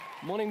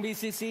Morning,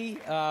 BCC.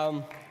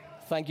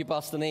 Thank you,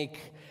 Pastor Nick.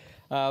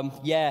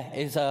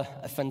 It's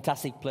a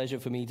fantastic pleasure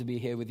for me to be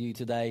here with you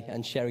today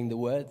and sharing the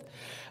word.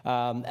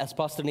 As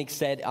Pastor Nick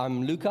said,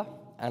 I'm Luca,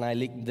 and I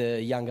lead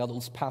the young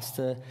adults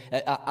pastor.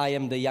 I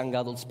am the young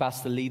adults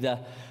pastor leader.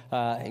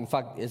 In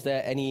fact, is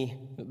there any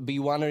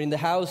B1er in the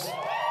house?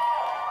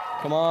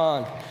 Come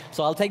on.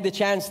 So I'll take the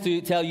chance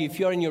to tell you, if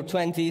you're in your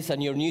 20s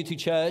and you're new to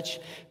church,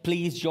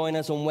 please join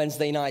us on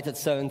Wednesday night at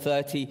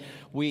 7:30.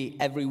 We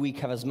every week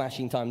have a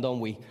smashing time,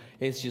 don't we?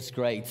 It's just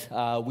great.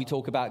 We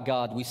talk about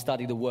God. We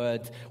study the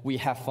Word. We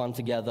have fun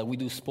together. We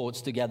do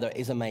sports together.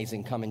 It's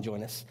amazing. Come and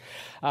join us.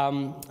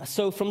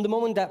 So from the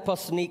moment that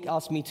Pastor Nick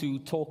asked me to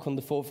talk on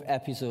the 4th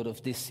episode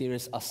of this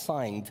series,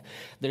 Assigned,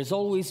 there's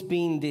always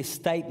been this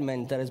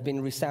statement that has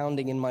been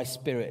resounding in my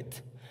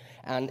spirit.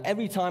 And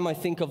every time I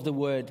think of the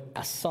word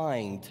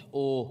assigned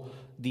or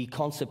the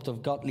concept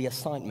of godly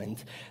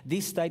assignment,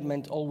 this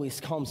statement always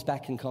comes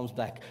back and comes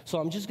back. So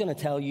I'm just going to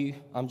tell you,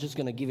 I'm just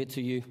going to give it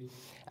to you.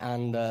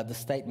 And the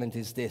statement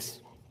is this: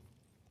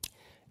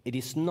 it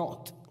is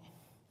not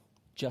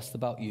just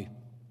about you.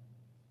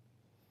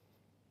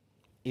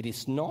 It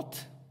is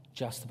not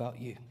just about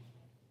you.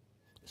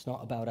 It's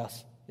not about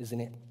us,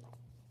 isn't it?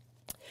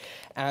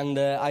 And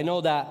I know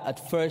that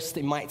at first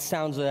it might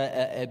sound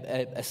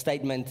a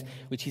statement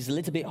which is a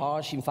little bit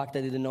harsh. In fact,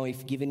 I didn't know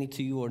if giving it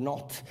to you or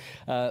not.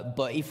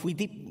 But if we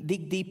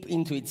dig deep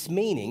into its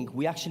meaning,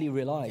 we actually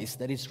realize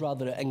that it's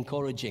rather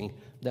encouraging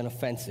than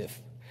offensive.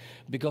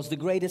 Because the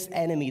greatest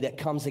enemy that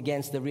comes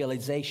against the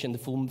realization, the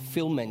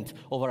fulfillment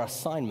of our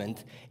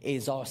assignment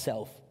is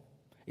ourself,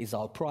 is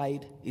our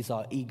pride, is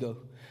our ego.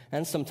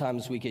 And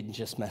sometimes we can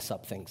just mess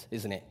up things,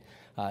 isn't it?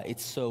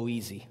 It's so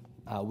easy.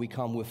 We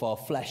come with our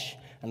flesh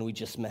and we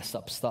just mess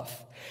up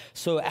stuff.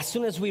 So as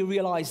soon as we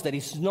realize that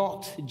it's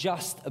not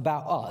just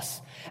about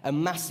us, a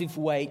massive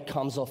weight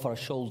comes off our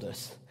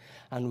shoulders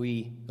and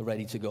we are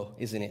ready to go,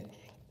 isn't it?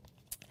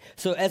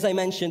 So as I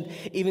mentioned,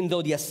 even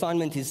though the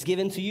assignment is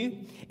given to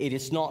you, it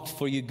is not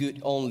for your good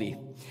only.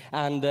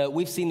 And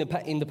we've seen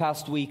in the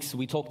past weeks,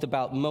 we talked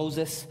about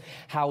Moses,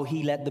 how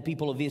he led the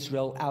people of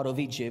Israel out of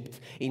Egypt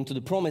into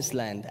the promised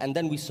land. And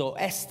then we saw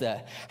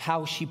Esther,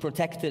 how she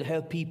protected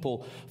her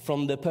people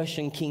from the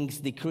Persian king's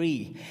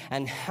decree.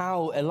 And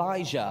how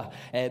Elisha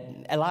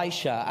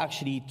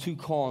actually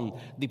took on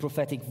the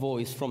prophetic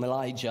voice from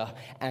Elijah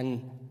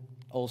and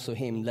also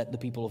him led the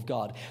people of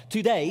God.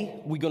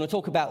 Today, we're going to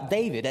talk about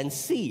David and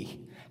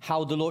see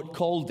how the Lord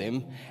called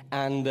him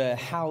and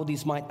how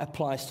this might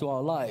apply to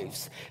our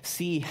lives.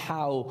 See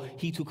how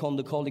he took on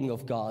the calling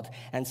of God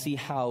and see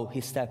how he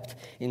stepped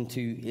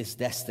into his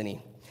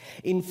destiny.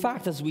 In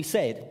fact, as we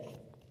said,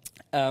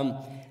 the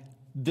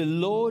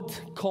Lord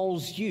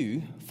calls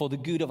you for the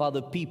good of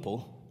other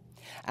people,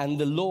 and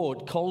the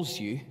Lord calls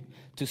you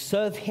to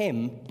serve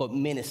him but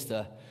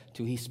minister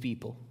to his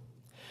people.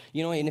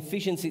 You know, in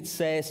Ephesians it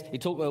says,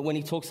 when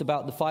he talks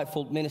about the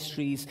fivefold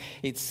ministries,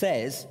 it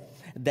says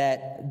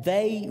that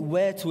they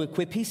were to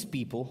equip his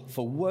people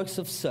for works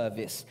of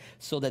service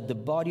so that the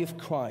body of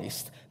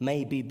Christ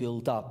may be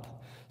built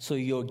up. So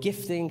your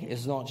gifting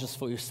is not just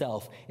for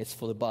yourself, it's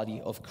for the body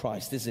of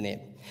Christ, isn't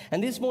it?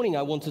 And this morning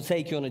I want to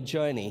take you on a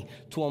journey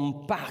to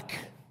unpack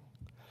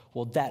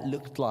what that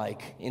looked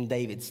like in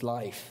David's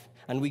life.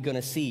 And we're going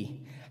to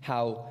see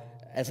how,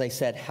 as I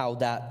said, how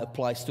that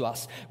applies to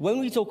us. When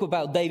we talk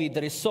about David,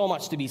 there is so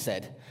much to be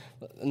said.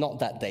 Not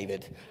that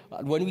David.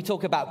 When we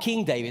talk about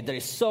King David, there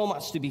is so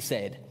much to be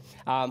said.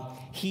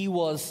 He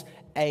was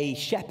a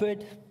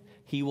shepherd.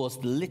 He was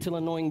the little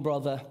annoying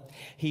brother.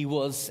 He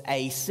was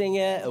a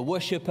singer, a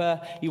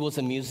worshiper. He was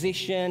a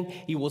musician.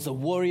 He was a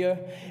warrior.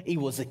 He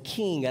was a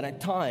king. And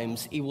at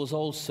times, he was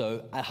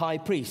also a high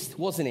priest,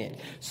 wasn't it?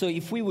 So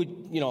if we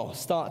would,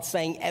 start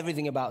saying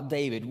everything about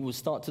David, we would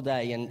start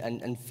today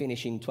and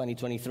finish in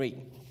 2023.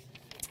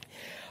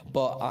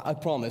 But I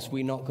promise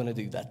we're not going to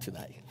do that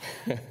today.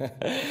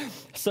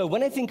 So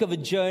when I think of a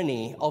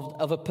journey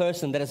of a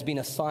person that has been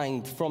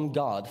assigned from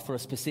God for a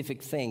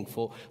specific thing,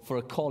 for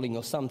a calling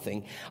or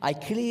something, I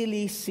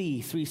clearly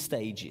see 3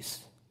 stages.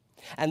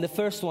 And the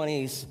first one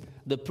is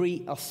the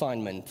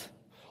pre-assignment,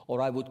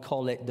 or I would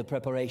call it the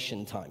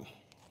preparation time.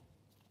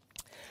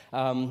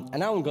 And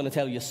now I'm going to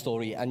tell you a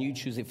story, and you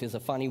choose if it's a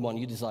funny one.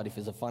 You decide if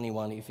it's a funny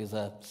one, if it's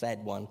a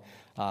sad one,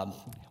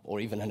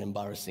 or even an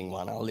embarrassing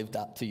one. I'll leave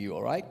that to you,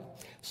 all right?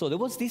 So there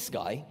was this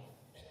guy,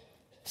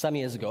 some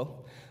years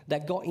ago,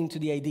 that got into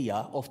the idea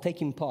of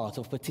taking part,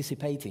 of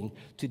participating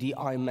to the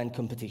Ironman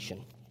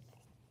competition.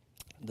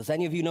 Does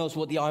any of you know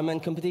what the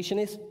Ironman competition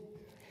is?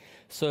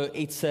 So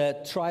it's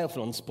a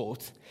triathlon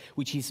sport,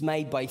 which is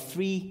made by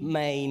 3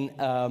 main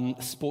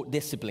sport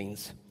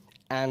disciplines.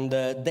 And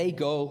they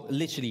go,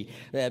 literally,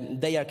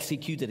 they are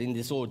executed in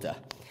this order.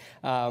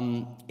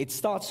 It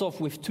starts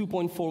off with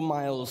 2.4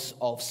 miles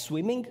of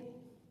swimming,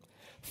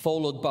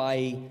 followed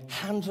by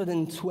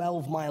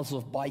 112 miles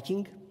of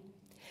biking,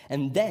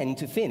 And then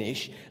to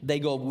finish, they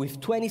go with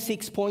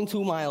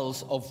 26.2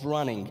 miles of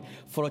running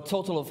for a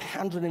total of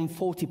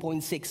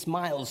 140.6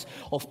 miles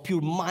of pure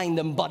mind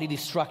and body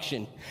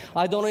destruction.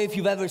 I don't know if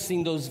you've ever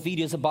seen those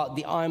videos about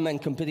the Ironman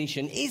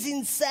competition. It's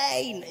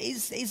insane.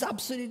 It's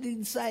absolutely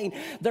insane.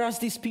 There are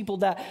these people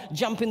that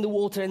jump in the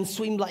water and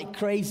swim like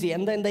crazy,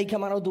 and then they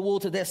come out of the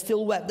water, they're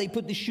still wet, they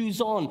put the shoes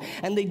on,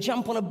 and they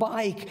jump on a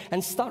bike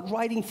and start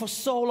riding for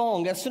so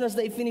long. As soon as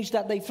they finish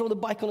that, they throw the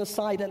bike on the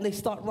side and they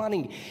start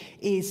running.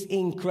 It's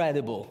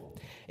incredible.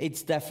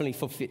 It's definitely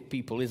for fit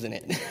people, isn't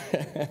it?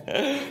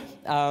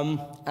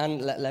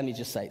 And let me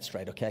just say it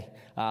straight, okay?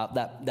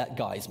 That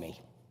guy's me,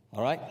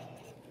 all right?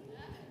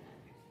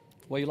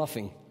 Why are you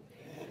laughing?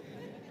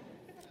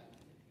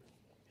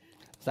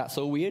 Is that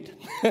so weird?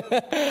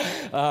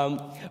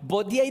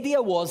 But the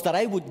idea was that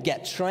I would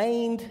get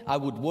trained, I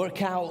would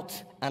work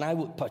out, and I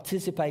would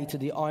participate in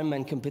the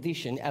Ironman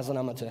competition as an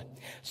amateur.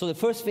 So the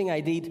first thing I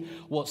did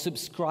was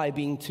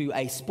subscribing to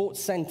a sports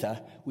center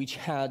which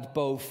had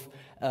both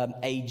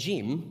a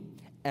gym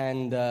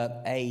and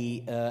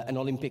an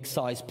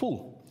Olympic-sized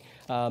pool.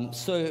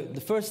 So the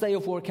first day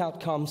of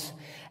workout comes,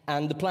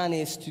 and the plan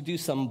is to do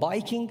some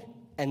biking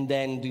and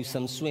then do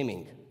some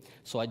swimming.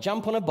 So I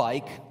jump on a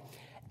bike,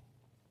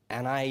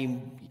 and I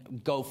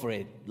go for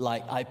it.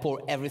 Like, I pour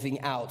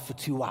everything out for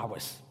 2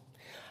 hours.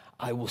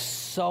 I was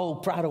so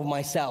proud of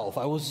myself.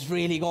 I was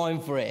really going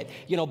for it.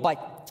 You know,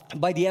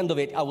 by the end of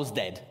it, I was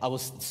dead. I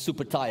was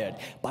super tired.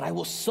 But I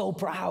was so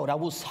proud. I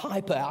was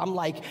hyper. I'm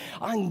like,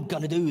 I'm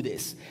going to do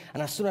this.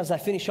 And as soon as I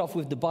finish off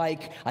with the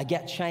bike, I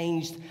get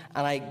changed,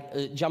 and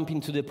I jump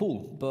into the pool.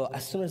 But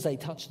as soon as I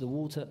touch the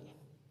water,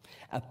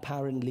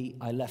 apparently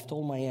I left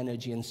all my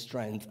energy and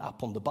strength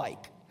up on the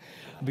bike,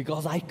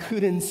 because I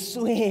couldn't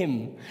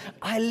swim.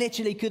 I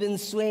literally couldn't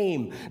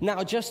swim.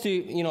 Now, just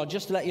to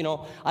let you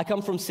know, I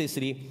come from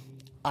Sicily.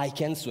 I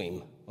can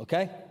swim,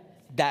 okay?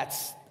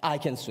 I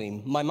can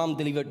swim. My mom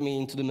delivered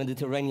me into the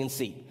Mediterranean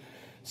Sea,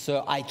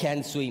 so I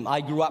can swim.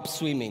 I grew up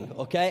swimming,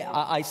 okay?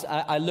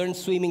 I learned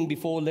swimming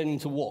before learning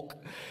to walk.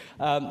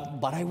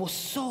 But I was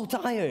so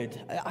tired.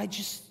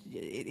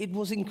 It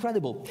was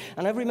incredible.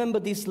 And I remember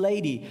this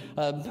lady,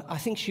 I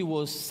think she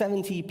was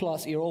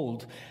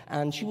 70-plus-year-old,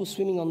 and she was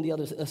swimming on the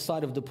other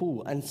side of the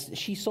pool. And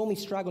she saw me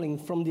struggling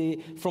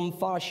from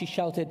far. She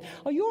shouted,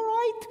 "Are you all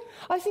right?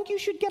 I think you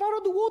should get out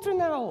of the water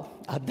now."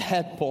 At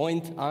that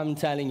point, I'm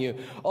telling you,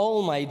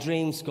 all my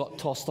dreams got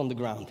tossed on the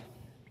ground.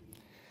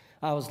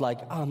 I was like,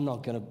 I'm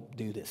not going to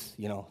do this.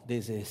 You know,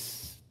 this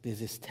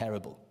is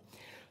terrible.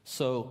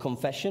 So,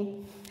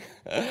 confession,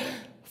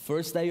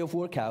 first day of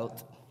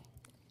workout,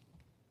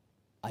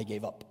 I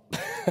gave up.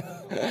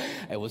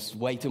 It was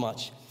way too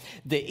much.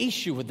 The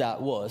issue with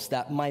that was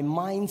that my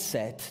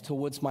mindset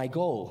towards my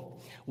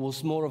goal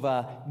was more of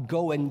a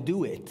go and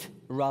do it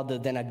rather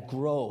than a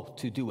grow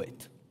to do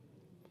it.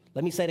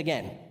 Let me say it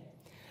again.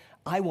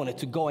 I wanted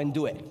to go and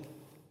do it.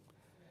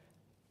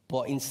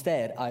 But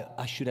instead,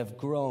 I should have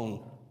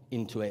grown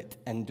into it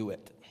and do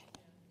it.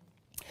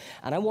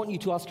 And I want you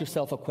to ask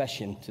yourself a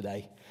question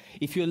today.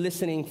 If you're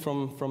listening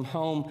from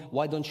home,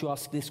 why don't you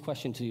ask this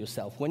question to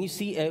yourself? When you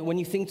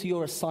think to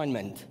your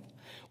assignment,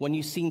 when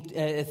you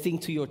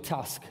think to your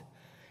task,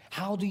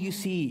 how do you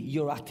see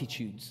your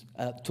attitudes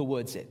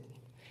towards it?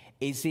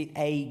 Is it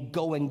a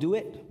go and do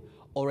it,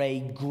 or a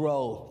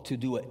grow to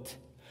do it?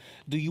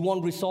 Do you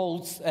want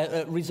results?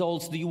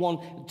 Do you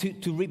want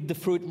to reap the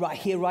fruit right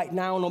here, right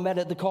now, no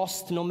matter the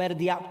cost, no matter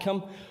the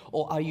outcome?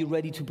 Or are you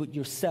ready to put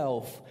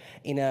yourself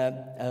in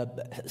a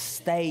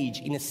stage,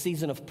 in a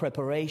season of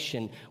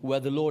preparation where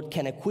the Lord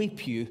can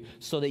equip you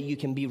so that you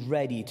can be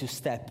ready to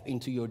step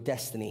into your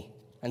destiny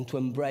and to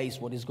embrace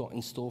what He's got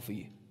in store for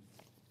you?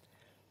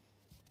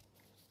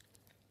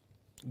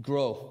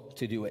 Grow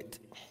to do it.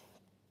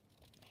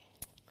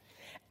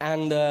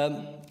 And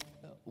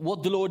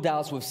what the Lord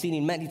does, we've seen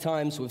it many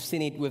times. We've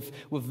seen it with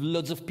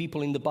loads of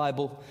people in the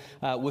Bible.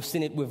 We've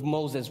seen it with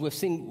Moses. We've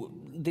seen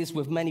this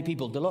with many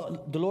people.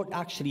 The Lord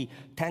actually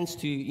tends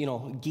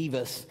to, give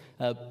us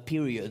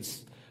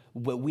periods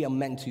where we are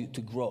meant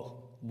to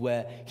grow,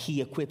 where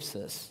He equips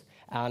us.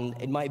 And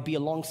it might be a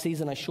long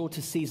season, a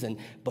shorter season,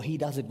 but He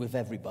does it with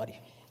everybody.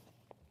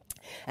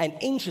 And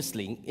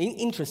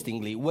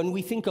interestingly, when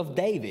we think of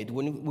David,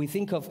 when we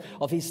think of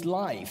his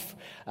life,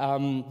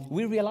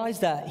 we realize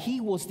that he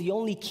was the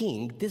only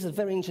king. This is a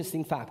very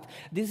interesting fact.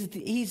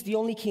 He's the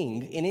only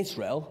king in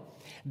Israel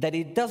that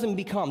it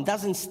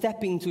doesn't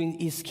step into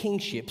his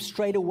kingship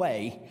straight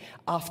away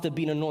after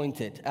being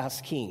anointed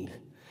as king.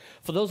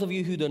 For those of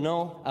you who don't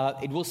know,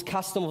 it was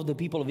custom of the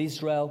people of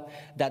Israel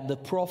that the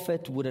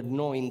prophet would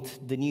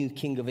anoint the new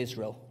king of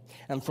Israel.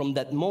 And from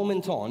that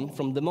moment on,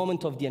 from the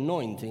moment of the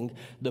anointing,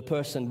 the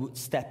person would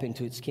step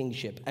into its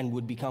kingship and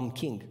would become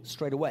king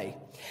straight away.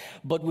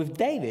 But with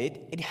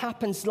David, it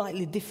happened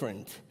slightly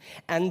different.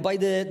 And by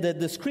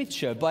the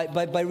scripture,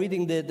 by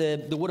reading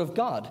the word of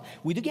God,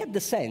 we do get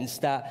the sense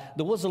that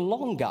there was a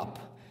long gap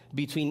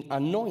between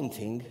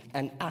anointing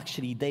and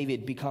actually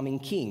David becoming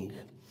king.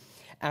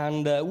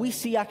 And we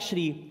see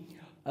actually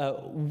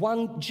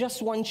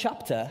just one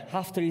chapter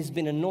after he's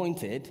been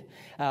anointed,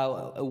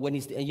 when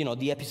he's,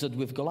 the episode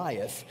with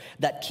Goliath,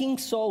 that King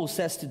Saul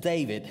says to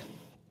David,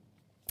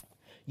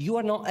 "You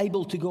are not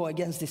able to go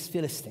against this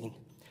Philistine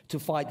to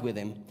fight with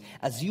him,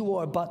 as you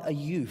are but a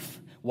youth,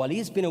 while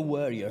he's been a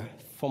warrior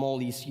from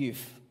his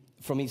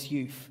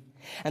youth.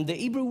 And the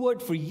Hebrew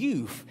word for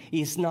youth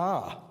is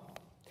Na'ah.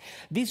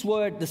 This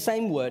word, the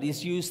same word,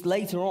 is used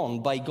later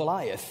on by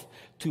Goliath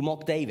to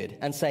mock David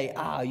and say,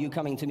 "You're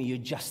coming to me, you're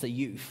just a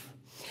youth."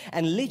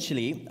 And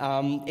literally,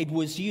 it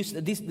was used,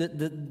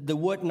 the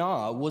word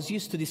Na'ah was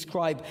used to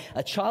describe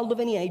a child of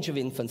any age of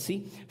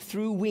infancy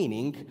through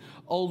weaning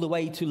all the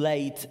way to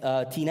late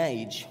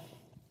teenage.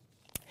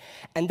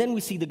 And then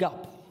we see the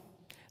gap.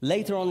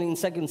 Later on in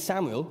 2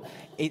 Samuel,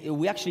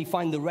 we actually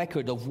find the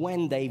record of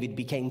when David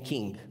became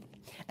king.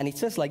 And it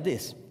says like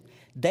this: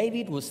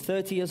 David was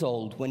 30 years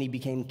old when he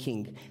became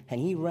king, and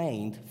he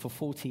reigned for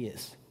 40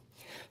 years.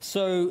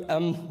 So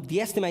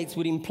the estimates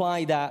would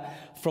imply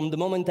that from the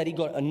moment that he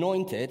got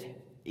anointed,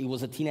 he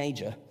was a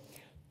teenager,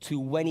 to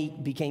when he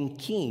became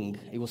king,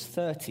 he was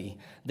 30.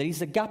 There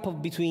is a gap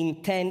of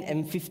between 10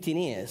 and 15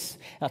 years,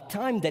 a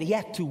time that he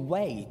had to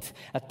wait,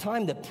 a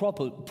time that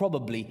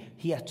probably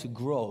he had to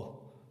grow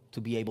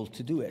to be able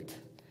to do it.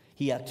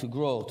 He had to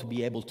grow to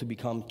be able to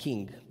become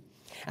king.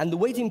 And the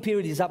waiting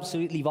period is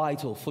absolutely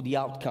vital for the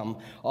outcome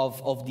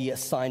of the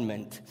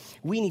assignment.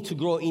 We need to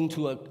grow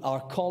into our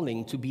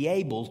calling to be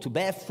able to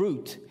bear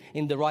fruit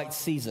in the right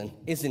season,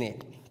 isn't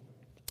it?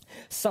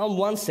 Psalm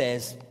 1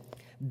 says,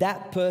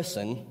 that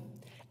person,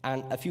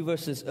 and a few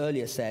verses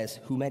earlier says,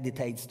 who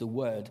meditates the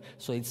word.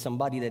 So it's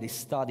somebody that is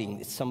studying.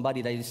 It's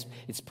somebody that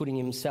is putting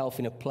himself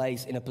in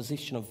a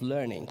position of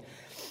learning.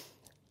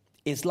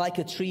 It's like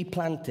a tree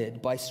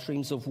planted by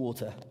streams of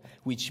water,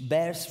 which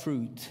bears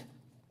fruit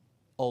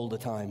all the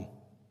time.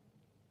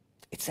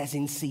 It says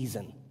in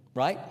season,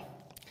 right?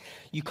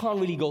 You can't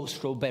really go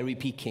strawberry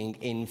picking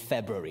in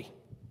February.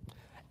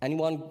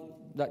 Anyone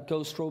that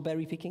goes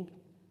strawberry picking?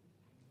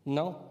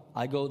 No?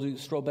 I go to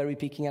strawberry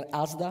picking at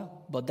Asda,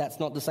 but that's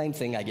not the same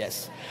thing, I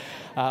guess.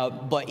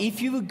 But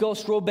if you would go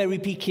strawberry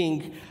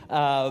picking,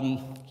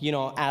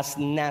 as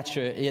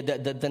nature,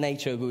 the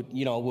nature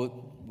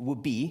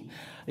would be,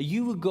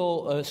 you would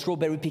go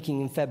strawberry picking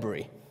in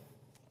February.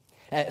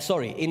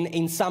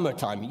 In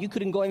summertime. You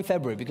couldn't go in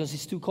February because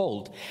it's too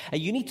cold.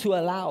 And you need to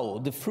allow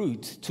the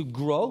fruit to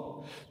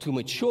grow, to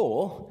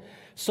mature,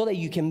 so that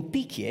you can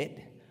pick it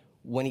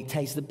when it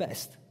tastes the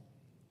best.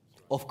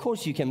 Of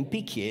course, you can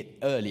pick it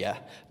earlier,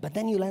 but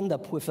then you'll end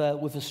up with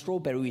a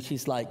strawberry which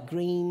is like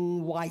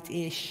green,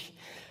 whitish.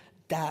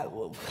 That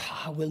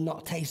will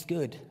not taste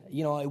good.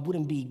 It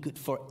wouldn't be good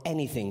for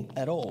anything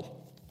at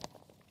all.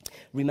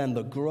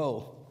 Remember,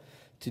 grow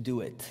to do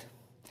it.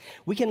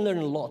 We can learn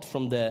a lot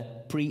from the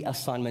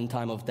pre-assignment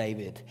time of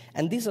David.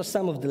 And these are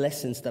some of the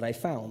lessons that I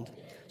found.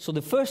 So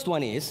the first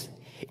one is,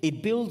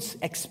 it builds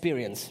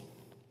experience.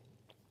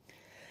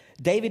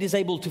 David is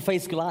able to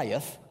face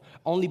Goliath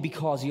only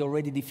because he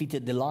already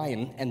defeated the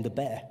lion and the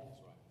bear.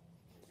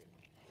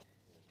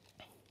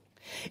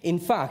 In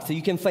fact,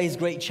 you can face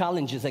great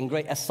challenges and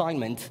great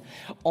assignments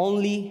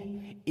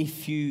only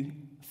if you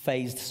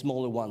faced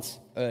smaller ones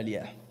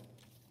earlier.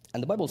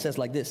 And the Bible says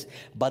like this,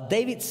 "But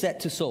David said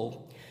to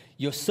Saul,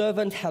 'Your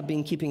servant had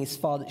been keeping his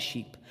father's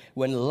sheep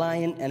when a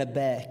lion and a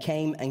bear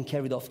came and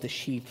carried off the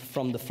sheep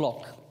from the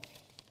flock.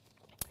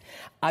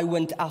 I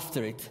went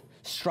after it,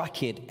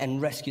 struck it,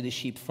 and rescued the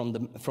sheep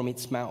from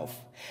its mouth.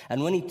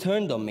 And when it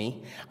turned on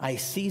me, I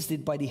seized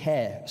it by the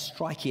hair,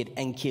 struck it,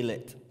 and killed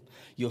it.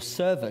 Your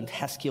servant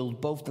has killed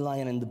both the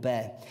lion and the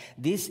bear.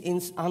 This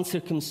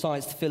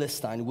uncircumcised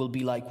Philistine will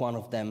be like one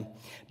of them,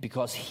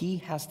 because he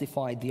has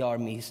defied the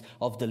armies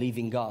of the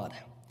living God.'"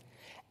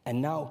 And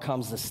now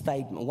comes the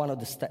statement, one of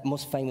the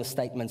most famous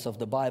statements of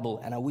the Bible,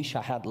 and I wish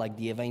I had like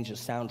the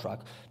Avengers soundtrack.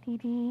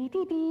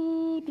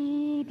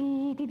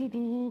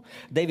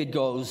 David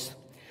goes,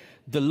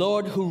 "The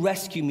Lord who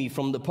rescued me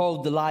from the paw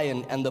of the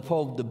lion and the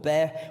paw of the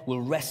bear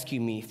will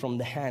rescue me from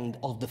the hand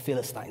of the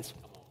Philistines."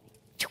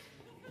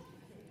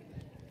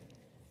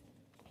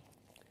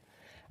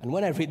 And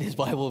when I read this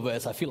Bible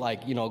verse, I feel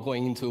like,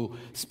 going into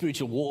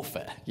spiritual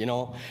warfare,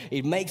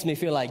 It makes me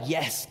feel like,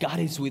 yes, God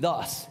is with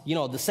us.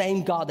 The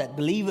same God that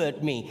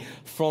delivered me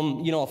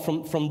from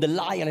the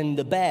lion and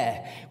the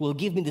bear will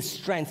give me the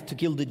strength to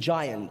kill the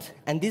giant.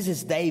 And this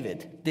is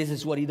David. This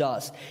is what he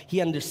does.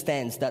 He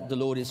understands that the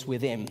Lord is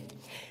with him.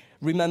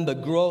 Remember,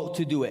 grow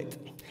to do it.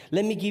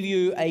 Let me give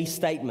you a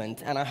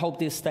statement, and I hope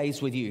this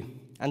stays with you.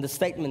 And the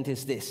statement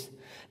is this: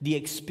 the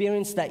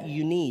experience that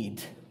you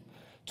need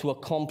to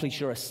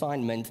accomplish your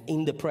assignment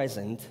in the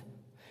present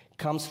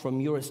comes from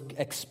your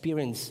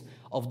experience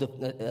of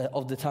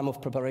the time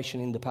of preparation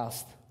in the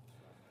past.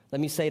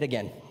 Let me say it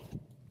again.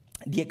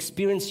 The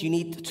experience you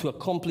need to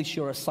accomplish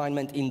your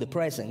assignment in the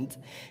present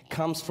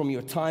comes from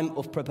your time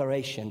of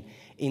preparation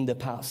in the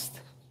past.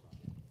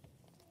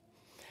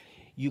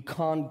 You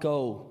can't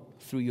go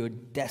through your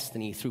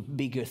destiny, through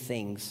bigger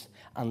things,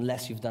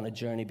 unless you've done a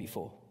journey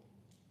before.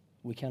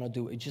 We cannot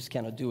do it. We just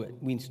cannot do it.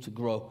 We need to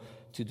grow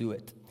to do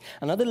it.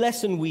 Another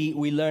lesson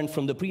we learned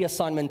from the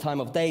pre-assignment time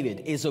of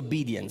David is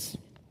obedience.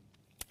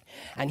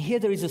 And here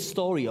there is a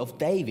story of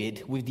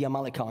David with the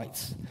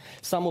Amalekites.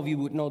 Some of you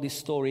would know this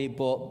story,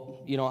 but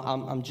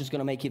I'm just going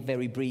to make it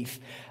very brief.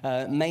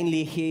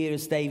 Mainly here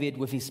is David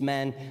with his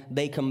men.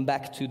 They come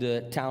back to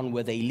the town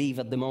where they live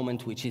at the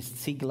moment, which is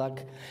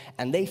Ziklag,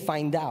 and they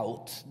find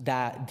out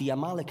that the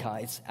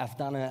Amalekites have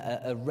done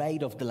a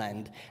raid of the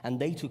land, and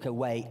they took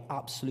away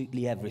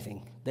absolutely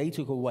everything. They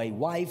took away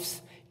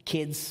wives,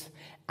 kids,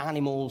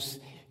 animals.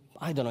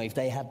 I don't know if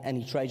they had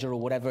any treasure or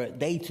whatever.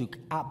 They took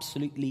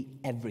absolutely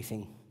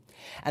everything.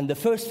 And the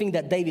first thing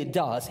that David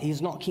does,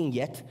 he's not king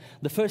yet.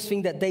 The first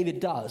thing that David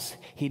does,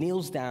 he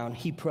kneels down,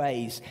 he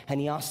prays, and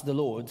he asks the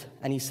Lord,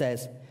 and he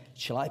says,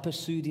 shall I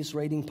pursue this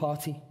raiding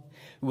party?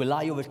 Will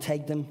I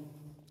overtake them?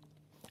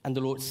 And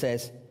the Lord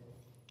says,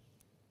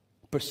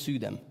 pursue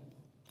them.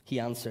 He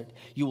answered,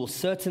 you will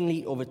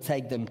certainly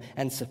overtake them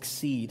and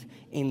succeed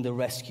in the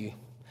rescue.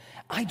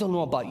 I don't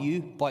know about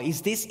you, but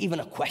is this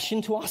even a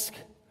question to ask?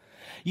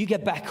 You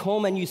get back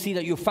home and you see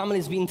that your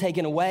family's been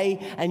taken away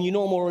and you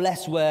know more or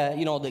less where,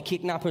 the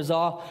kidnappers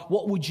are.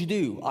 What would you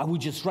do? I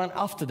would just run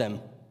after them.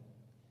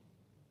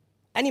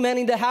 Any man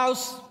in the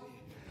house?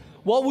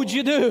 What would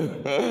you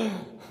do?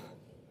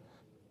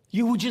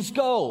 You would just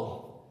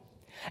go.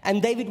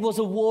 And David was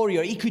a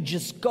warrior. He could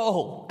just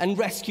go and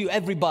rescue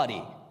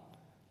everybody.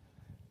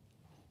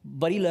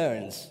 But he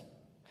learns.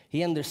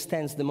 He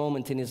understands the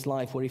moment in his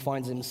life where he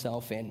finds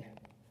himself in.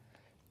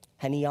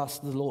 And he asks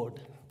the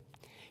Lord.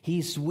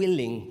 He's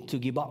willing to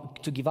give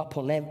up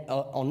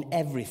on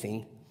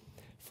everything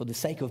for the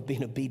sake of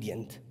being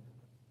obedient.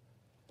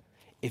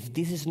 If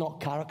this is not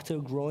character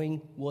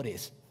growing, what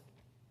is?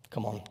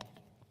 Come on.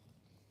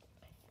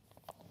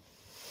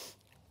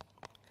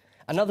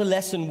 Another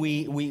lesson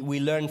we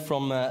learn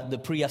from the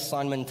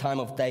pre-assignment time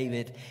of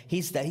David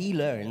is that he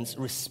learns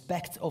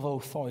respect of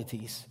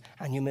authorities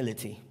and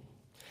humility.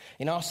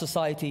 In our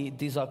society,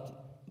 these are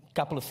a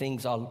couple of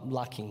things are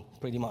lacking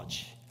pretty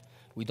much.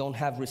 We don't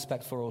have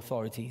respect for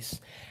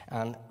authorities,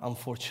 and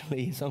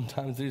unfortunately,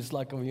 sometimes there is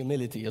lack of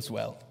humility as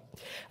well.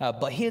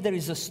 But here there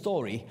is a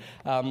story.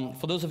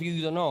 For those of you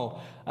who don't know,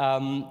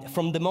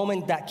 from the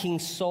moment that King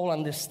Saul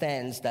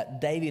understands that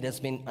David has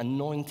been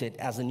anointed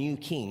as a new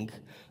king,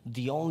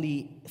 the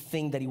only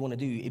thing that he wants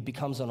to do, it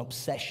becomes an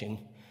obsession.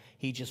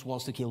 He just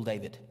wants to kill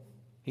David.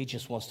 He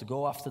just wants to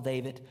go after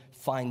David,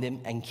 find him,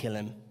 and kill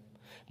him.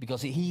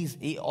 Because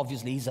he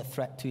obviously is a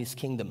threat to his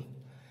kingdom.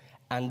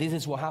 And this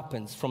is what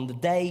happens. From the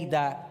day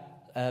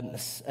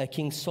that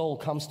King Saul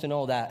comes to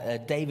know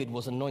that David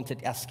was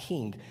anointed as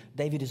king,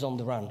 David is on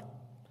the run.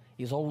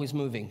 He's always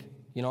moving,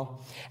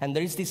 And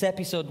there is this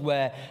episode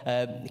where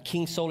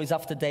King Saul is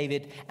after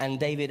David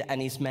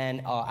and his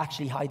men are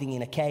actually hiding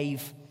in a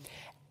cave.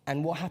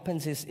 And what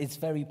happens is it's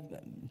very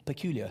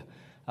peculiar.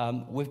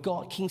 We've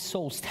got King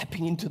Saul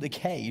stepping into the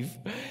cave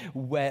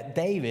where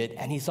David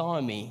and his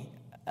army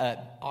are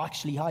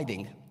actually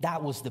hiding.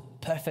 That was the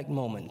perfect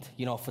moment,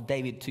 for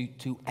David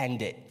to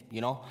end it,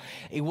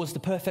 It was the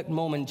perfect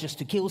moment just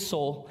to kill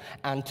Saul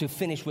and to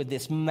finish with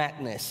this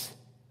madness.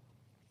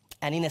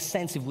 And in a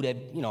sense, it would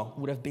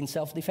have been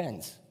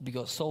self-defense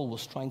because Saul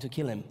was trying to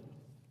kill him.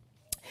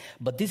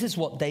 But this is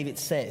what David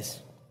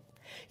says.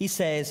 He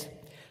says,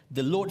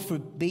 the Lord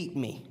forbid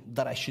me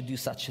that I should do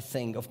such a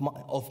thing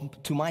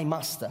to my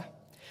master,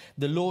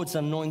 the Lord's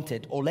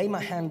anointed, or lay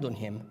my hand on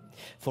him,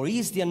 for he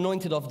is the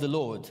anointed of the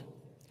Lord.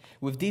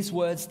 With these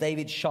words,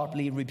 David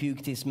sharply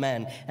rebuked his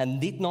men and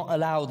did not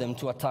allow them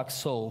to attack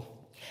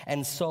Saul.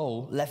 And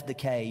Saul left the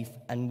cave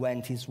and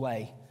went his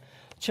way.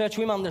 Church,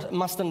 we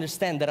must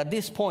understand that at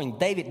this point,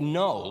 David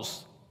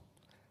knows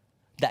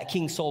that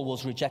King Saul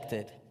was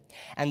rejected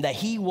and that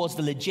he was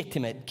the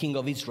legitimate king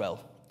of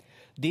Israel.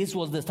 This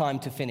was the time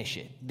to finish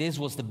it. This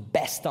was the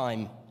best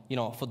time,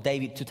 for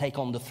David to take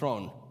on the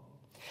throne.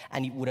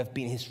 And it would have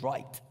been his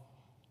right.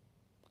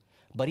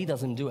 But he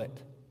doesn't do it.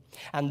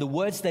 And the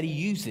words that he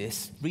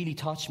uses really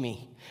touch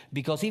me.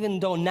 Because even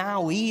though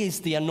now he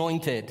is the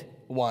anointed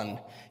one,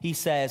 he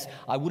says,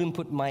 I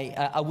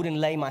wouldn't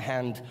lay my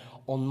hand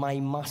on my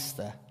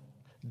master,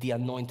 the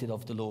anointed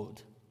of the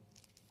Lord.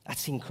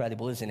 That's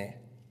incredible, isn't it?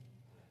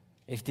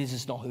 If this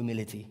is not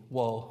humility,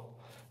 whoa,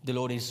 the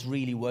Lord is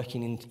really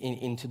working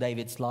into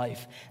David's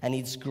life, and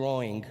it's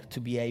growing to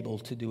be able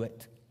to do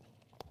it.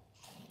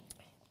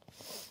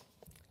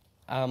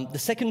 The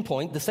second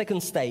point, the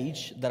second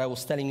stage that I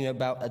was telling you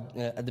about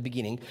at the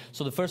beginning.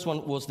 So the first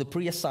one was the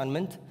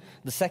pre-assignment.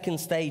 The second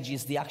stage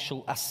is the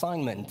actual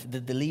assignment, the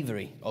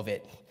delivery of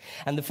it.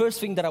 And the first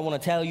thing that I want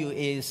to tell you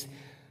is,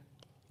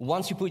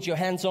 once you put your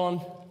hands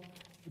on,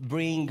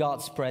 bring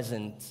God's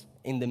presence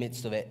in the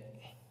midst of it.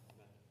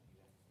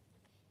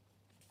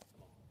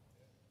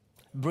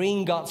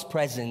 Bring God's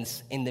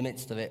presence in the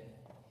midst of it.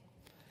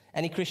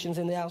 Any Christians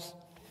in the house?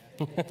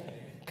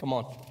 Come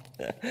on.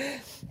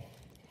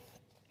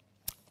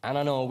 And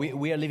I know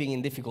we are living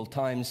in difficult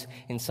times,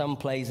 in some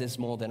places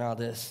more than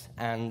others.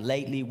 And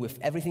lately, with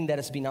everything that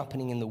has been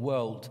happening in the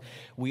world,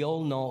 we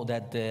all know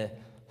that the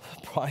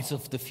price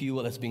of the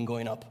fuel has been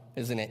going up,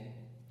 isn't it?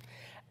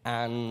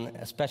 And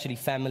especially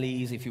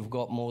families, if you've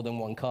got more than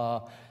one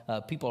car,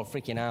 people are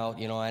freaking out,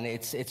 and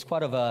it's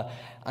quite of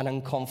an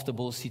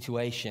uncomfortable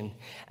situation.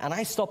 And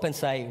I stop and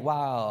say,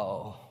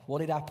 wow,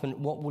 what would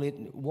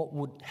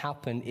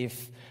happen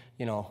if,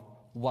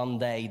 one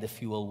day the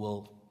fuel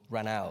will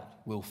run out,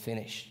 will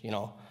finish,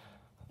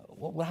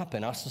 What will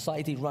happen? Our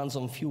society runs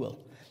on fuel,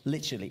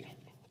 literally.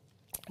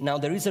 Now,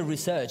 there is a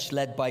research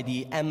led by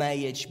the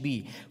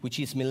MAHB, which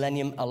is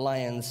Millennium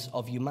Alliance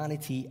of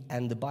Humanity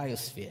and the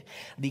Biosphere,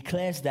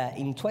 declares that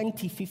in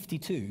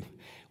 2052,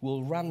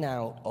 we'll run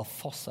out of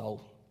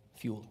fossil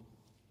fuel,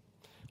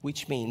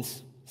 which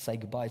means say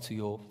goodbye to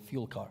your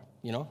fuel car,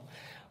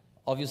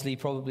 Obviously,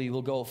 probably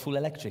will go full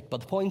electric.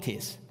 But the point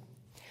is,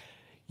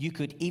 you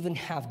could even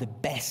have the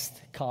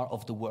best car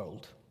of the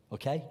world,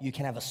 okay? You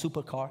can have a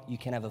supercar, you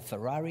can have a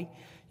Ferrari,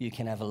 you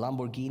can have a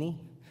Lamborghini,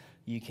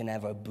 you can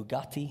have a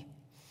Bugatti,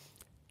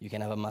 you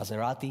can have a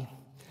Maserati.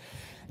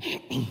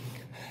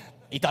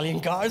 Italian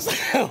cars,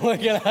 we're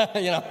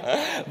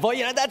gonna,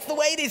 but that's the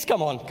way it is.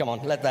 Come on,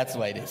 that's the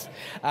way it is.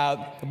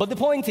 But the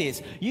point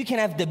is, you can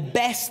have the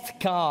best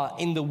car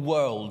in the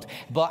world,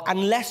 but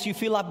unless you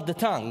fill up the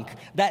tank,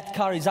 that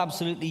car is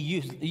absolutely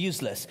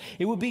useless.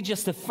 It would be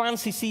just a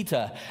fancy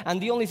seater,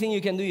 and the only thing you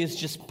can do is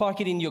just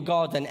park it in your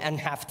garden and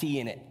have tea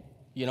in it,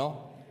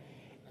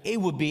 It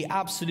would be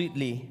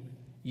absolutely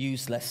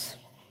useless.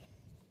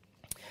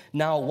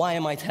 Now, why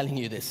am I telling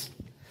you this?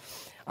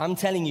 I'm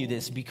telling you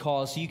this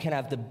because you can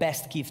have the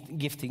best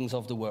giftings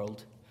of the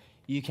world.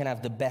 You can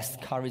have the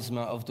best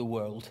charisma of the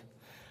world.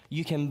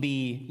 You can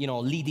be,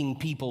 leading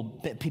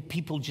people.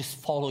 People just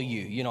follow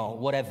you,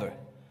 whatever.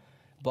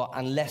 But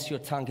unless your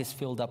tank is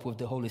filled up with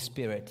the Holy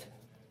Spirit,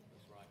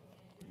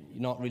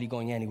 you're not really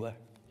going anywhere.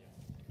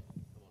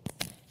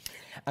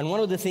 And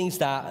one of the things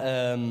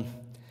that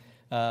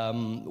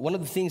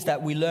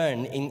we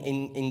learn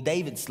in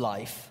David's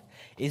life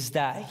is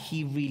that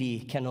he really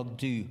cannot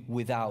do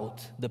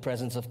without the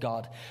presence of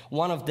God.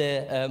 One of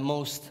the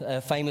most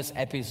famous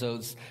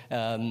episodes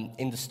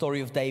in the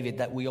story of David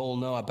that we all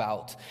know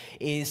about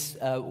is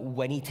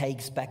when he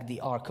takes back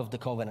the Ark of the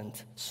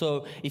Covenant.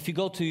 So if you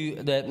go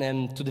to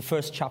the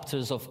first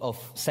chapters of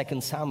 2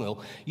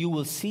 Samuel, you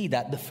will see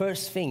that the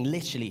first thing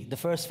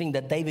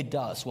that David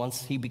does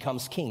once he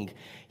becomes king,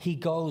 he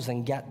goes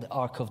and gets the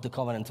Ark of the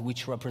Covenant,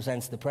 which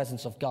represents the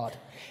presence of God,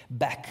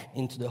 back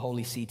into the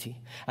holy city.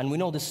 And we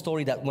know the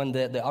story that when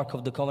the Ark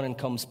of the Covenant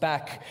comes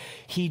back,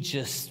 he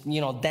just,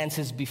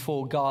 dances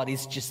before God.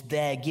 He's just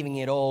there giving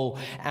it all,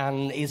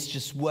 and is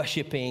just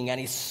worshiping, and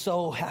he's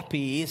so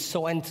happy. He's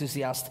so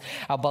enthusiastic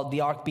about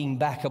the Ark being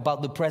back,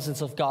 about the presence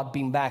of God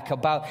being back,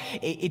 about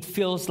it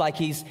feels like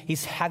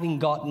he's having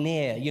God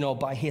near,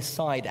 by his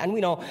side. And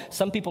we know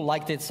some people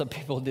liked it, some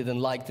people didn't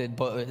like it,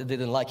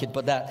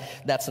 but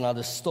that's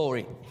another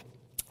story.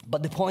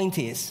 But the point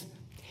is,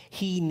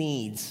 he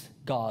needs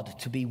God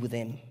to be with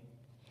him.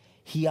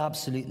 He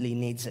absolutely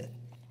needs it.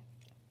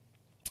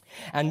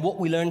 And what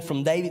we learn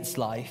from David's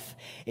life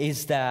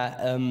is that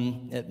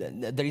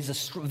there is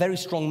a very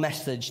strong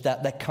message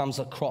that comes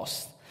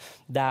across,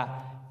 that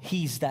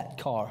he's that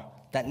car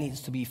that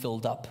needs to be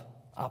filled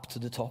up to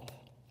the top.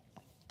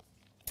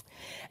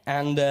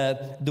 And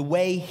the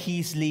way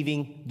he's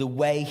living, the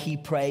way he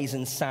prays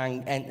and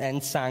sang,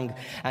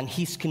 and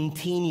his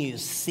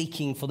continuous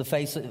seeking for the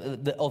face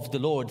of the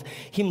Lord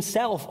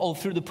himself, all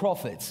through the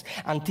prophets,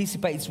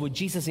 anticipates what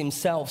Jesus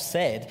himself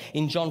said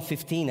in John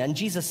 15. And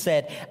Jesus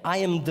said, I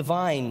am the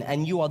vine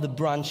and you are the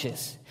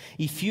branches.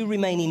 If you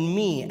remain in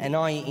me and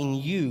I in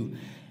you,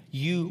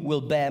 you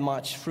will bear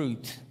much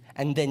fruit.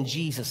 And then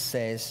Jesus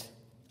says,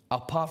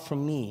 apart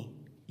from me,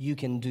 you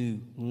can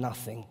do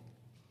nothing.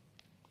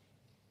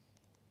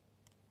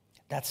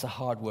 That's a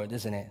hard word,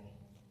 isn't it?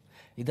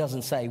 He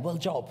doesn't say, well,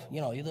 Job,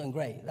 you're doing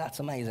great. That's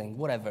amazing,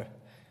 whatever.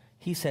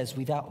 He says,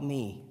 without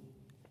me,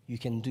 you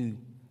can do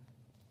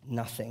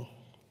nothing.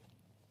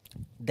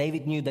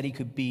 David knew that he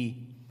could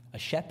be a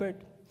shepherd.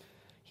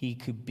 He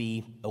could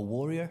be a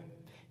warrior.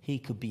 He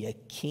could be a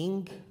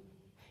king.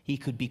 He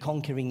could be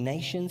conquering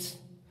nations.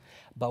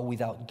 But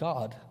without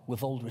God,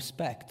 with all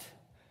respect,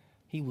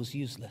 he was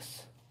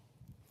useless.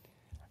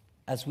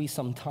 As we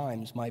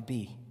sometimes might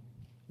be.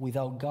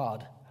 Without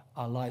God,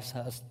 our lives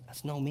has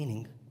no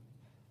meaning.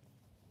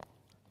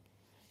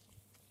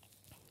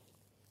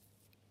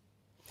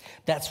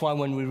 That's why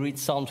when we read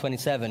Psalm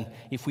 27,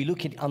 if we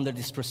look at it under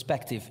this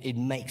perspective, it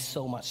makes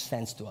so much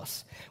sense to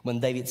us. When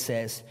David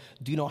says,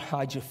 do not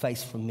hide your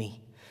face from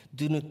me.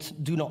 Do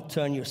not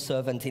turn your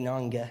servant in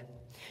anger.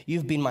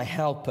 You've been my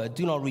helper.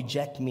 Do not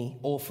reject me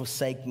or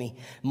forsake me,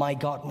 my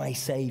God, my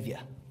Savior.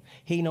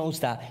 He knows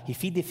that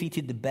if he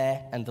defeated the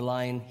bear and the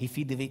lion, if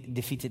he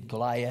defeated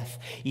Goliath,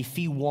 if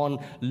he won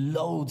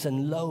loads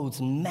and loads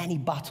and many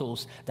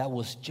battles, that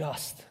was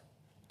just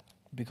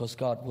because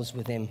God was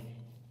with him.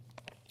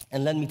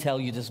 And let me tell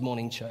you this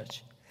morning,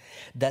 church,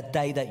 that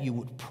day that you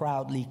would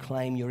proudly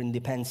claim your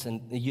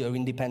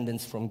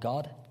independence from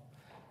God,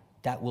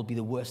 that will be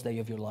the worst day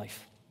of your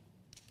life.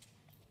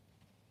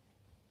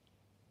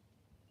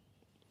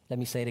 Let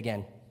me say it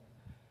again.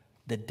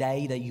 the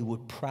day that you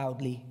would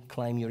proudly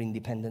claim your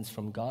independence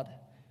from God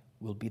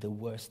will be the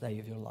worst day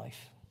of your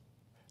life.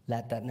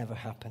 Let that never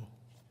happen.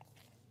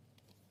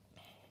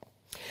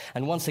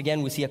 And once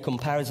again, we see a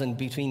comparison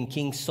between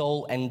King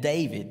Saul and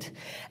David,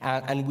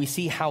 and we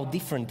see how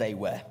different they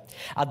were.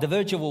 At the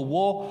verge of a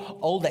war,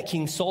 all that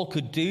King Saul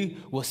could do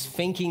was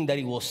thinking that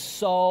it was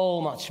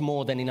so much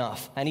more than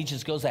enough, and he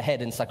just goes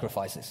ahead and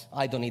sacrifices.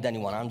 I don't need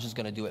anyone, I'm just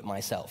going to do it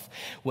myself.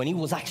 When he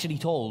was actually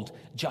told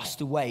just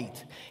to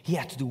wait, he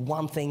had to do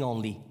one thing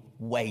only: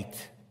 wait.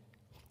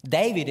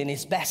 David, in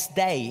his best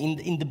day,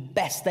 in the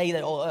best day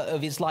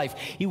of his life,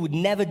 he would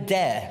never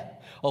dare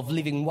of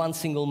living one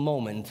single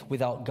moment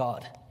without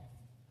God.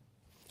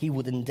 He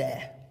wouldn't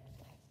dare.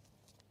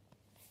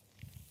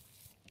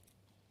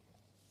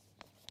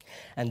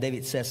 And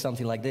David says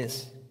something like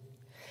this: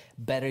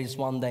 better is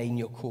one day in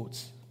your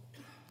courts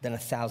than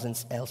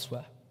 1,000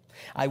 elsewhere.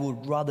 I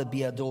would rather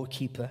be a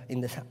doorkeeper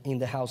in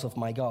the house of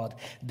my God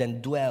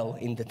than dwell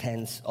in the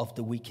tents of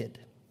the wicked.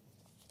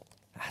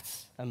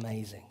 That's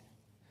amazing.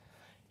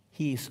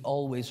 He is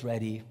always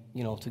ready,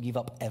 to give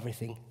up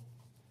everything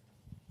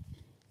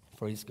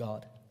for his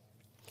God.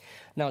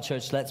 Now,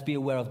 church, let's be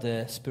aware of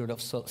the spirit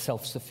of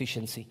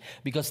self-sufficiency,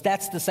 because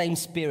that's the same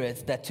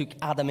spirit that took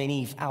Adam and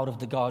Eve out of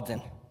the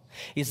garden.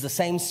 It's the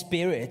same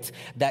spirit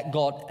that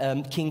got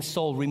King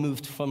Saul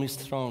removed from his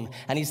throne,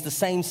 and it's the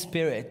same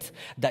spirit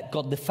that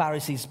got the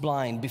Pharisees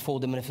blind before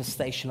the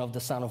manifestation of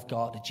the Son of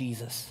God,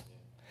 Jesus.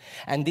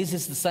 And this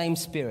is the same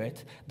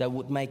spirit that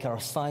would make our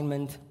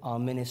assignment, our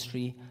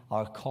ministry,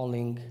 our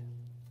calling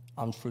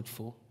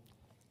unfruitful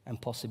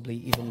and possibly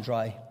even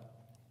dry.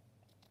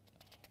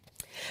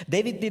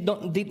 David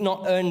did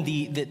not earn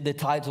the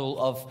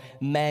title of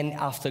man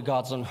after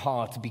God's own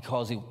heart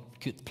because he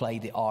could play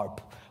the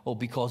harp, or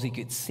because he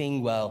could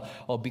sing well,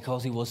 or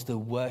because he was the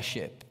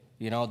worship,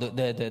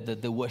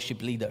 the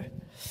worship leader.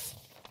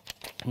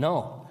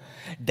 No,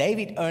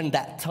 David earned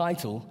that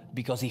title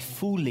because he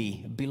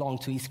fully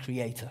belonged to his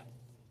Creator.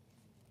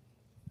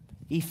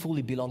 He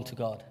fully belonged to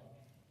God,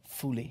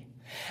 fully.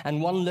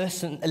 And one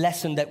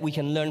lesson that we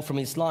can learn from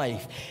his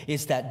life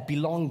is that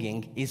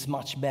belonging is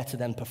much better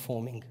than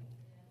performing.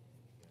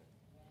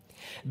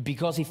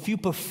 Because if you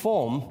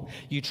perform,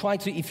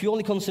 if you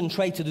only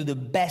concentrate to do the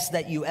best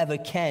that you ever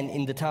can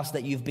in the task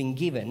that you've been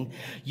given,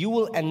 you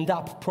will end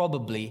up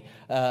probably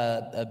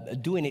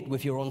doing it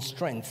with your own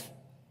strength.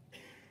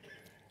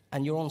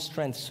 And your own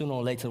strength sooner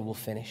or later will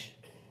finish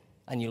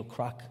and you'll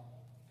crack.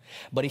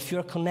 But if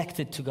you're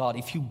connected to God,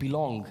 if you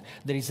belong,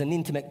 there is an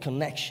intimate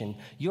connection.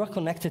 You are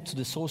connected to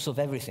the source of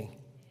everything.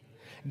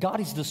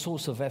 God is the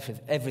source of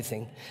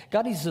everything.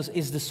 God is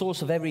the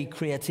source of every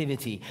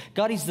creativity.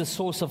 God is the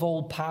source of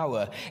all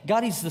power.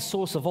 God is the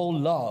source of all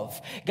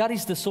love. God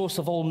is the source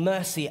of all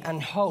mercy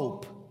and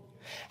hope.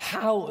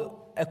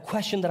 A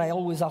question that I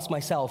always ask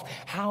myself,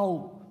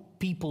 how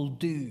people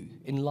do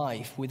in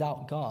life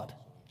without God?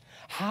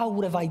 How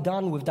would have I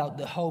done without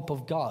the hope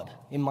of God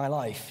in my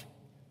life?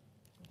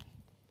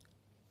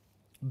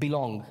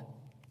 Belong.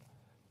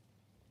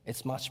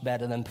 It's much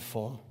better than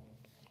perform.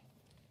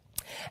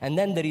 And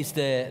then there is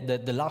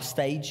the last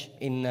stage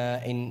in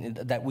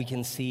that we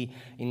can see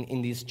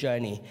in this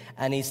journey,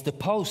 and it's the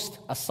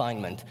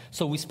post-assignment.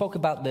 So we spoke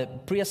about the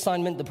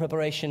pre-assignment, the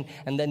preparation,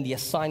 and then the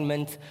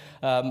assignment,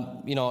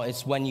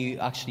 it's when you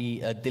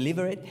actually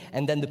deliver it,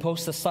 and then the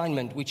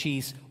post-assignment, which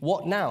is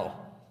what now?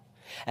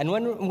 And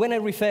when I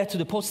refer to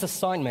the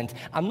post-assignment,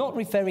 I'm not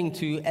referring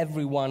to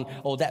everyone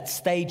or that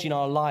stage in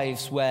our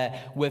lives where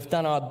we've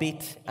done our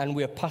bit and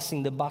we're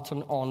passing the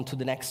baton on to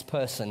the next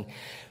person.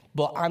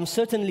 But I'm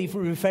certainly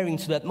referring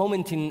to that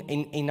moment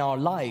in our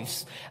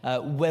lives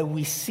where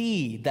we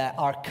see that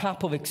our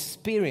cup of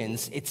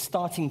experience, it's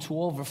starting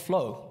to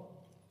overflow.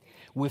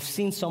 We've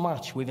seen so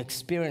much, we've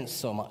experienced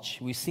so much,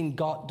 we've seen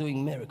God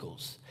doing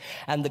miracles.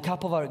 And the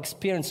cup of our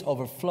experience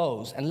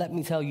overflows. And let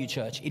me tell you,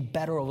 church, it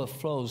better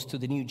overflows to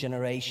the new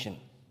generation.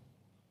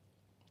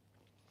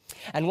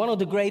 And one of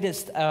the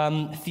greatest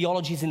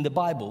theologies in the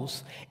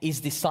Bibles is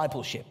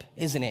discipleship,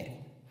 isn't it?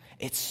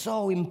 It's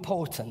so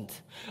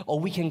important, or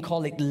we can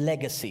call it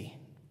legacy.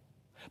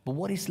 But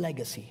what is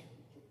legacy?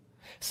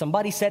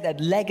 Somebody said that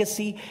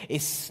legacy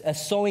is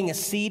sowing a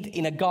seed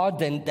in a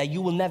garden that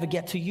you will never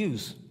get to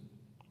use.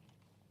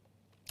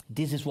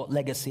 This is what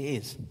legacy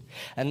is.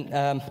 And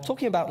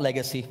talking about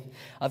legacy,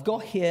 I've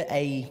got here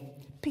a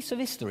piece of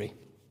history,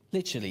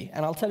 literally,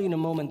 and I'll tell you in a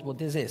moment what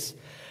this is.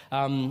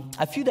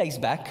 A few days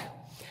back,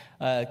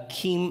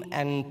 Kim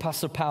and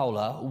Pastor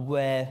Paula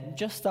were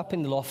just up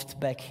in the loft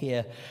back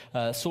here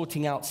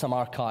sorting out some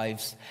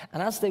archives.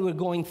 And as they were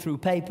going through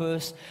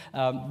papers,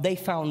 they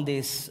found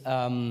this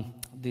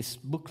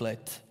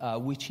booklet,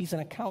 which is an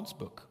accounts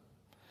book.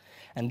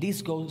 And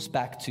this goes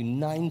back to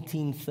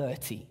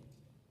 1930.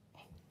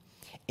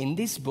 In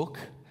this book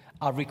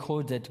are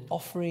recorded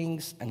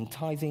offerings and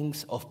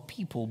tithings of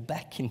people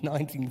back in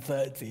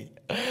 1930.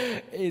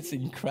 It's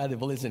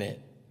incredible, isn't it?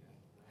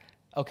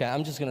 Okay,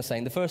 I'm just going to say,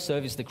 in the first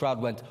service, the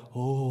crowd went,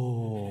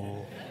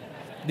 oh.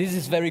 This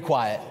is very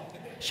quiet.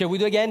 Shall we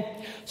do again?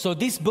 So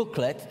this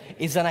booklet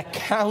is an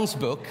accounts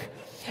book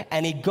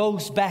And it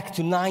goes back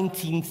to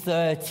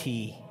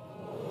 1930.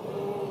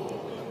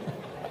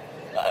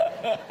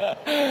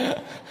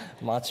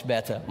 Much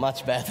better,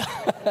 much better.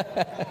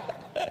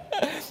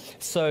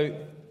 So,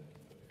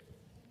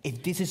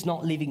 if this is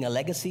not leaving a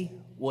legacy,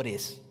 what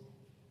is?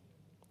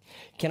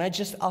 Can I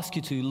just ask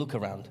you to look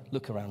around?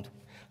 Look around.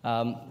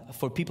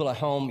 For people at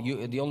home,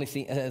 the only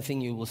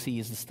thing you will see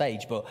is the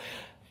stage. But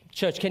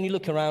church, can you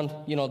look around?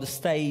 You know, the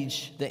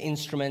stage, the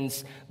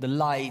instruments, the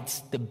lights,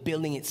 the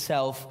building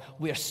itself.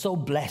 We are so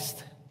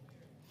blessed.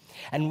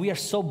 And we are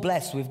so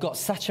blessed. We've got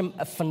such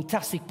a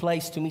fantastic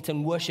place to meet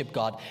and worship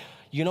God.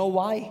 You know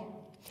why?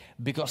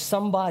 Because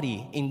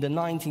somebody in the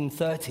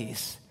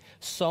 1930s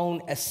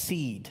sown a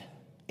seed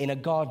in a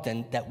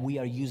garden that we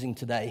are using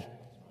today.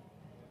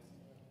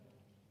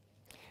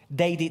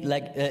 They did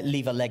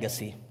leave a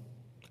legacy.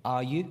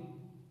 Are you?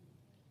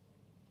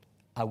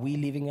 Are we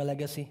leaving a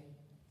legacy?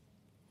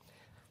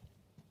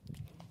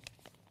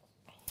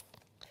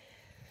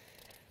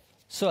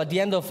 So at the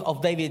end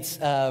of David's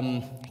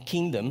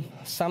kingdom,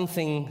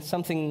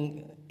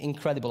 something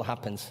incredible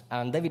happens.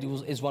 And David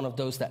is one of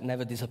those that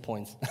never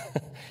disappoints.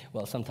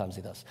 Well, sometimes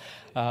he does.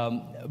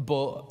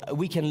 But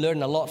we can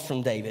learn a lot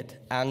from David.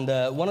 And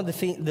one of the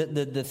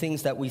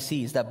things that we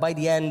see is that by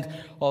the end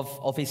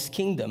of his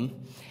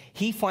kingdom,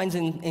 he finds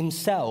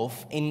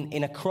himself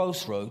in a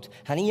crossroad,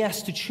 and he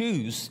has to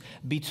choose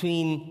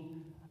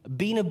between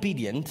being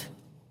obedient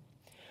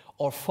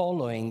or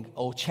following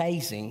or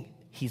chasing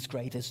his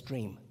greatest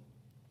dream.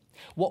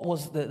 What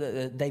was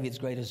David's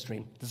greatest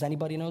dream? Does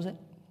anybody know it?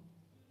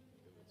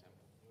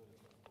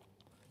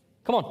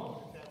 Come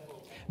on.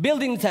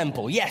 Building the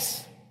temple,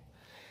 yes.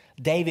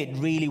 David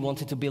really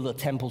wanted to build a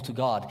temple to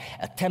God,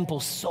 a temple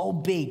so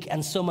big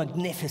and so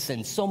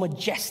magnificent, so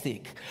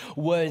majestic,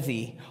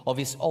 worthy of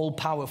his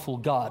all-powerful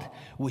God,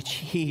 which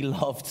he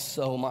loved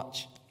so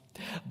much.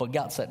 But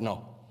God said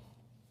no.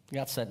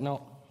 God said,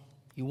 no,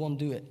 you won't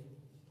do it.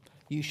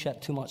 You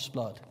shed too much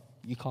blood.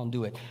 You can't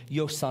do it.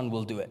 Your son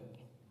will do it.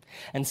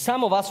 And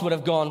some of us would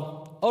have gone,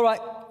 all right,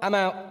 I'm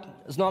out.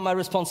 It's not my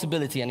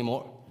responsibility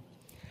anymore.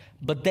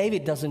 But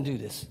David doesn't do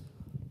this.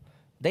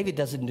 David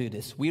doesn't do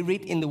this. We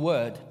read in the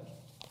Word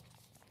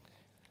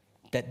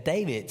that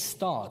David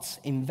starts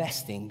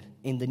investing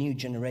in the new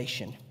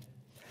generation.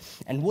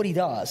 And what he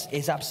does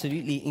is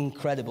absolutely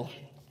incredible.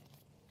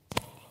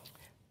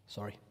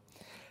 Sorry.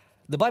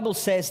 The Bible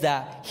says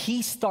that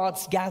he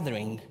starts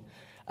gathering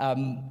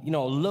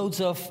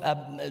loads of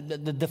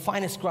the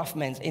finest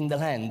craftsmen in the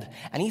land,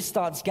 and he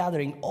starts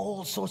gathering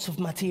all sorts of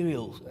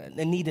materials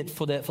needed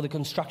for the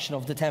construction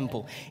of the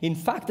temple. In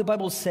fact, the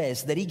Bible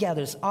says that he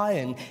gathers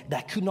iron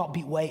that could not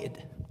be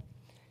weighed.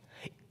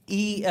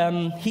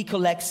 He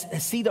collects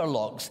cedar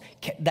logs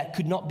that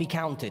could not be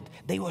counted.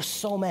 They were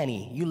so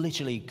many, you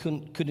literally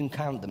couldn't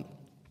count them.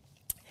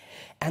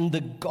 And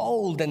the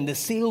gold and the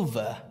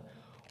silver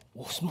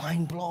was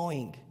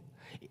mind-blowing.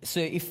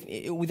 So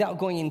without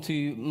going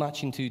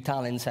into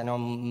talents and how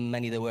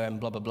many there were and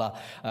blah, blah, blah,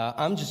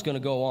 I'm just going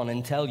to go on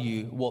and tell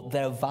you what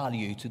their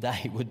value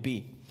today would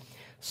be.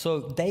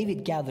 So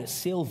David gathered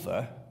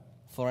silver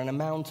for an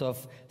amount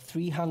of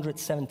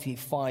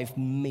 375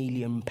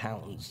 million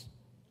pounds.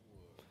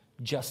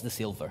 Just the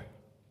silver.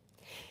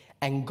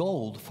 And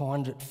gold,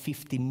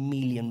 450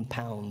 million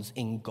pounds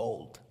in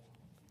gold.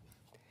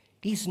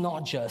 He's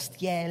not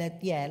just,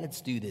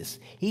 let's do this.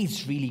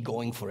 He's really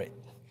going for it.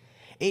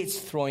 It's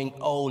throwing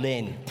all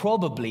in.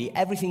 Probably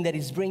everything that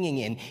he's bringing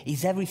in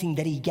is everything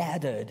that he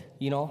gathered,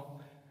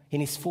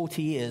 in his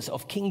 40 years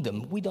of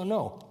kingdom. We don't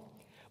know.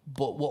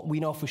 But what we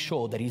know for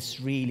sure, that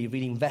he's really,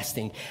 really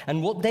investing.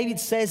 And what David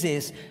says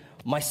is,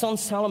 my son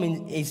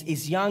Solomon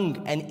is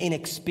young and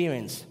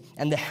inexperienced,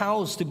 and the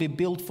house to be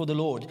built for the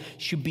Lord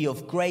should be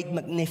of great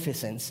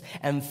magnificence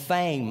and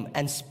fame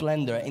and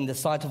splendor in the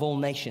sight of all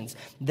nations.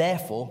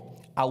 Therefore,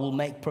 I will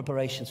make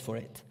preparations for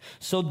it.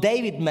 So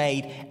David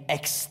made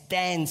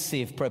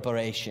extensive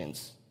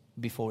preparations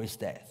before his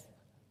death.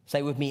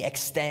 Say with me,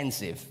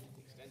 extensive.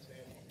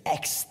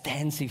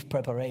 Extensive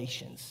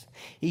preparations.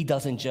 He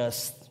doesn't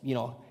just,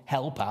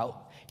 help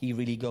out. He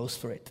really goes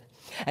for it.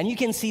 And you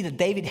can see that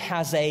David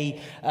has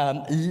a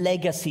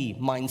legacy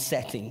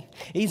mindsetting.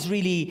 He's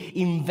really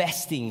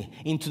investing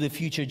into the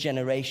future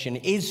generation.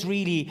 He's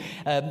really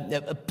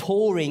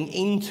pouring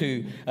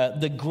into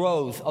the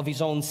growth of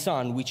his own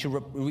son, which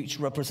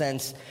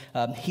represents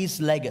his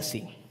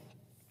legacy.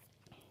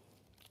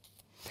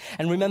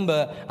 And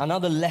remember,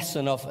 another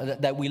lesson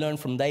that we learn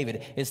from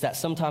David is that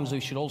sometimes we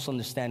should also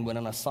understand when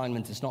an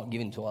assignment is not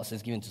given to us,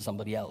 it's given to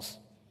somebody else.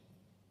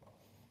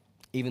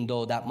 Even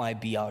though that might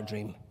be our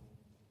dream.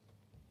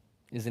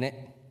 Isn't it?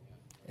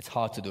 It's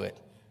hard to do it,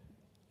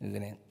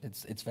 isn't it?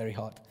 It's very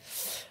hard.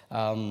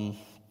 But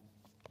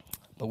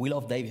we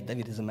love David.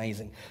 David is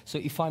amazing. So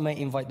if I may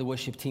invite the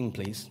worship team,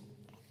 please.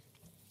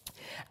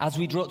 As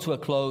we draw to a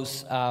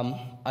close,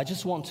 I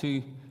just want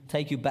to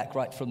take you back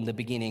right from the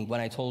beginning when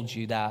I told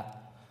you that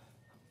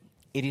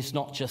it is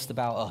not just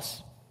about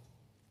us.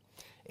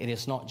 It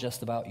is not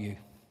just about you.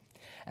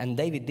 And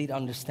David did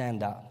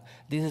understand that.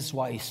 This is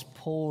why he's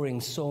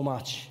pouring so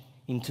much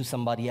into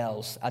somebody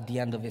else at the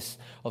end of his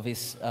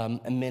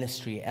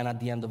ministry and at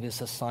the end of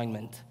his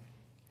assignment.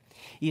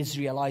 He is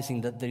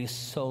realizing that there is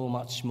so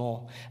much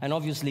more. And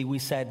obviously we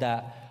said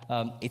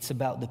that it's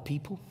about the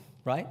people,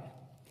 right?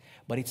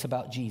 But it's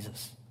about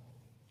Jesus.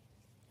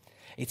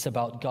 It's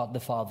about God the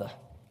Father.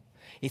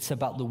 It's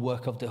about the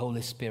work of the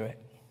Holy Spirit.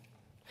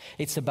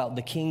 It's about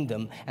the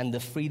kingdom and the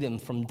freedom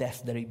from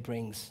death that it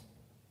brings.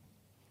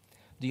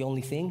 The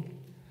only thing,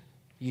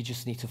 you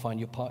just need to find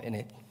your part in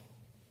it.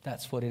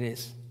 That's what it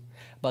is.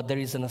 But there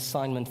is an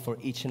assignment for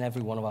each and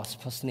every one of us.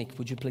 Pastor Nick,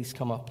 would you please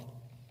come up?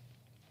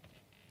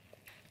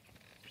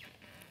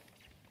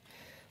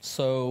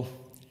 So,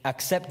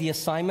 accept the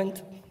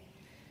assignment,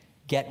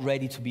 get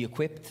ready to be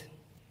equipped,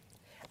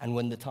 and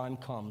when the time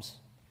comes,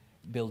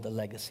 build a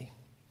legacy.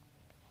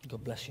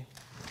 God bless you.